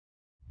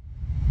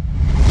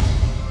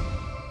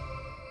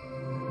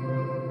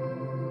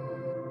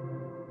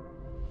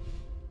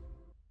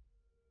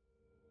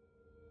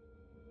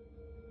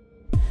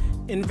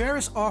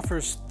InVeris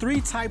offers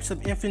 3 types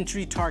of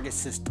infantry target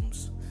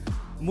systems: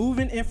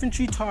 moving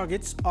infantry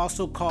targets,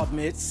 also called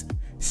MITs,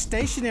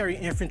 stationary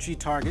infantry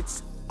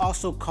targets,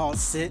 also called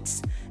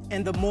SITs,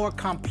 and the more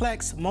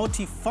complex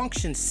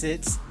multifunction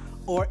SITs,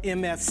 or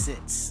MF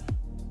SITs.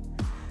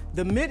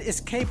 The MIT is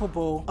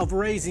capable of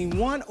raising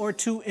 1 or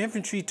 2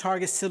 infantry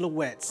target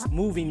silhouettes,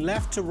 moving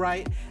left to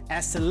right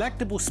at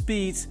selectable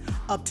speeds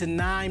up to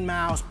 9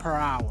 miles per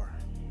hour.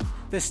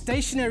 The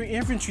stationary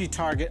infantry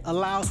target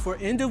allows for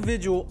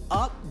individual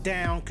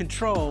up-down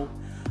control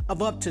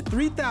of up to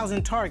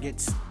 3,000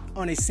 targets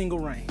on a single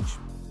range.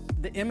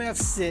 The MF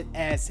SIT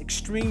adds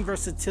extreme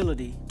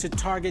versatility to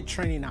target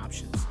training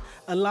options,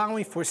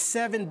 allowing for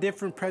 7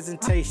 different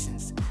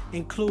presentations,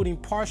 including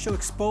partial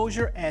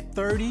exposure at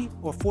 30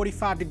 or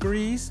 45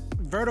 degrees,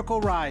 vertical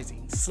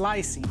rising,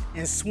 slicing,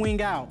 and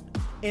swing out,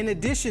 in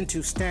addition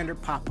to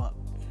standard pop-up.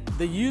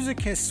 The user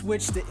can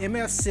switch the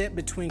MF SIT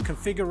between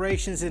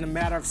configurations in a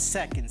matter of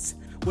seconds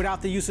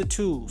without the use of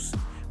tools,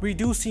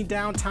 reducing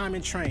downtime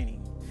in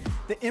training.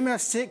 The MF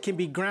SIT can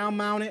be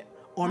ground-mounted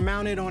or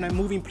mounted on a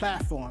moving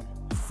platform,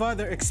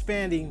 further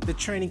expanding the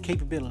training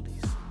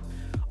capabilities.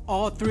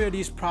 All 3 of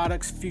these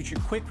products feature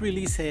quick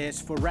release heads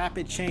for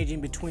rapid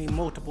changing between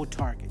multiple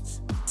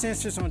targets.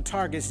 Sensors on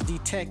targets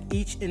detect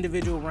each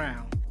individual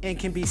round and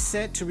can be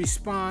set to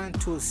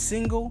respond to a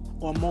single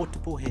or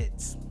multiple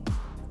hits.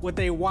 With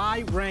a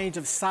wide range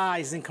of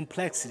size and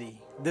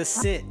complexity, the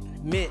SIT,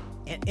 MIT,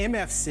 and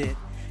MF SIT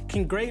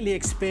can greatly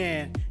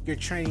expand your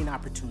training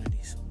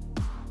opportunities.